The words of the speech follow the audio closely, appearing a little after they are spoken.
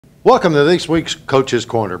Welcome to this week's Coach's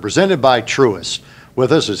Corner, presented by Truist.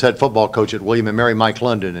 With us is head football coach at William & Mary, Mike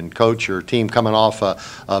London. And coach, your team coming off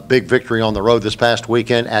a big victory on the road this past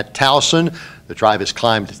weekend at Towson. The Tribe has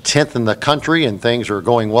climbed 10th in the country, and things are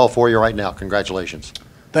going well for you right now. Congratulations.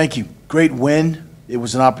 Thank you. Great win. It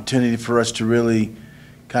was an opportunity for us to really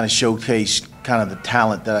kind of showcase kind of the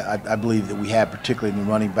talent that I believe that we had, particularly in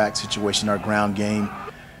the running back situation, our ground game.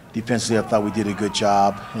 Defensively, I thought we did a good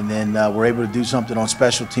job. And then we're able to do something on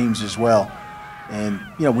special teams as well. And,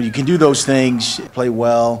 you know, when you can do those things, play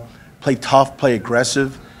well, play tough, play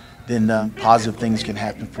aggressive, then positive things can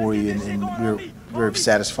happen for you. And we're very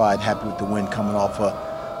satisfied, happy with the win coming off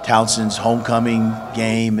Towson's homecoming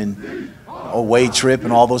game and away trip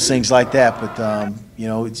and all those things like that. But, you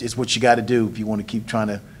know, it's what you got to do if you want to keep trying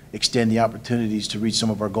to extend the opportunities to reach some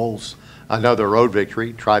of our goals. Another road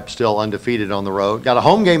victory. Tribe still undefeated on the road. Got a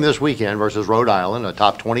home game this weekend versus Rhode Island, a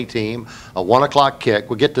top 20 team, a 1 o'clock kick.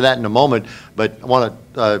 We'll get to that in a moment, but I want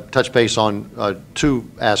to touch base on two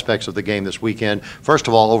aspects of the game this weekend. First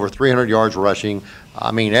of all, over 300 yards rushing.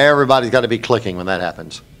 I mean, everybody's got to be clicking when that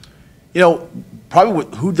happens. You know,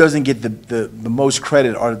 probably who doesn't get the most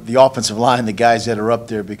credit are the offensive line, the guys that are up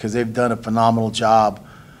there, because they've done a phenomenal job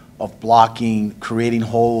of blocking, creating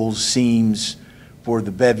holes, seams, for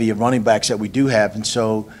the bevy of running backs that we do have. And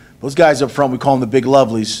so those guys up front, we call them the big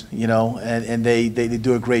lovelies, you know, and they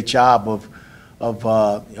do a great job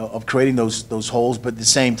of creating those holes. But at the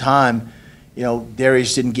same time, you know,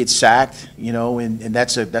 Darius didn't get sacked, you know, and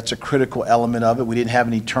that's a critical element of it. We didn't have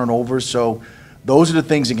any turnovers. So those are the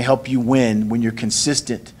things that can help you win when you're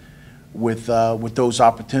consistent with those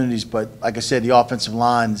opportunities. But like I said, the offensive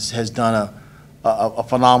line has done a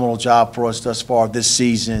phenomenal job for us thus far this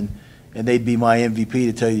season. And they'd be my MVP,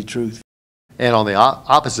 to tell you the truth. And on the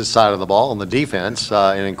opposite side of the ball, on the defense,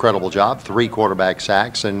 an incredible job, 3 quarterback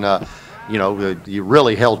sacks. And, you know, you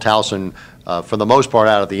really held Towson, for the most part,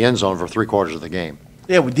 out of the end zone for 3/4 of the game.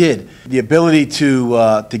 Yeah, we did. The ability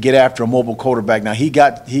to get after a mobile quarterback. Now, he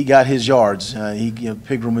got his yards.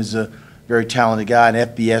 Pigram is a very talented guy, an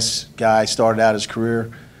FBS guy, started out his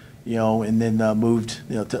career, you know, and then moved,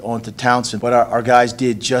 you know, on to Towson. But our guys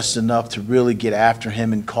did just enough to really get after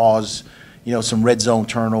him and cause, you know, some red zone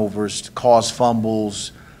turnovers, cause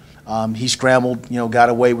fumbles. He scrambled, you know, got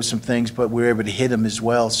away with some things, but we were able to hit him as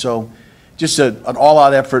well. So just an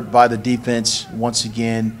all-out effort by the defense once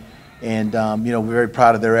again. And, you know, we're very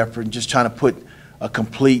proud of their effort and just trying to put a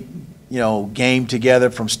complete, you know, game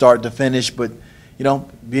together from start to finish. But, you know,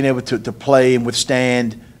 being able to play and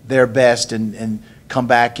withstand their best and come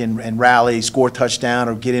back and rally, score a touchdown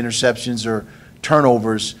or get interceptions or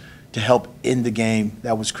turnovers to help end the game,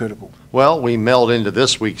 that was critical. Well, we meld into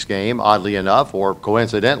this week's game, oddly enough, or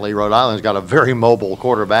coincidentally, Rhode Island's got a very mobile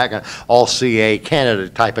quarterback, an all-CA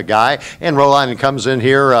candidate type of guy, and Rhode Island comes in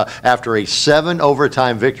here after a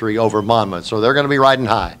 7-overtime victory over Monmouth, so they're going to be riding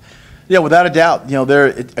high. Yeah, without a doubt. You know,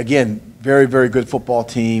 they're, again, very, very good football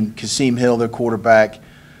team. Kasim Hill, their quarterback,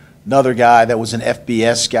 another guy that was an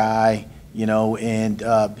FBS guy, you know, and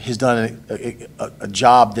has done a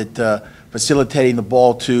job that facilitating the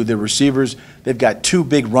ball to the receivers. They've got 2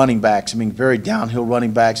 big running backs. I mean, very downhill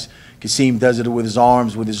running backs. Kasim does it with his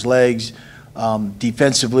arms, with his legs.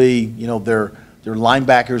 Defensively, you know, their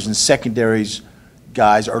linebackers and secondaries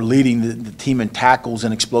guys are leading the team in tackles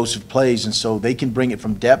and explosive plays, and so they can bring it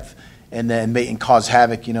from depth and cause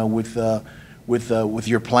havoc, you know, with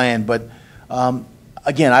your plan. But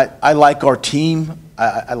again, I like our team.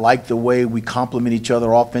 I like the way we complement each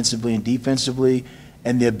other offensively and defensively,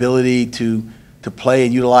 and the ability to play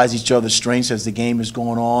and utilize each other's strengths as the game is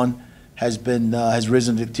going on has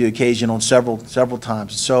risen to the occasion on several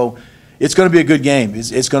times. So it's going to be a good game.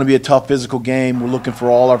 It's going to be a tough physical game. We're looking for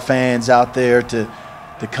all our fans out there to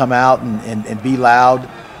come out and be loud.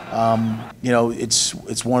 You know,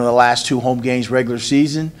 it's one of the last 2 home games regular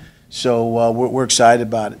season, so we're excited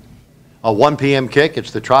about it. A 1 p.m. kick.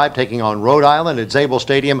 It's the Tribe taking on Rhode Island at Zabel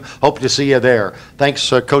Stadium. Hope to see you there. Thanks,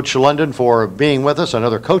 Coach London, for being with us.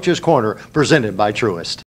 Another Coach's Corner presented by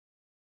Truist.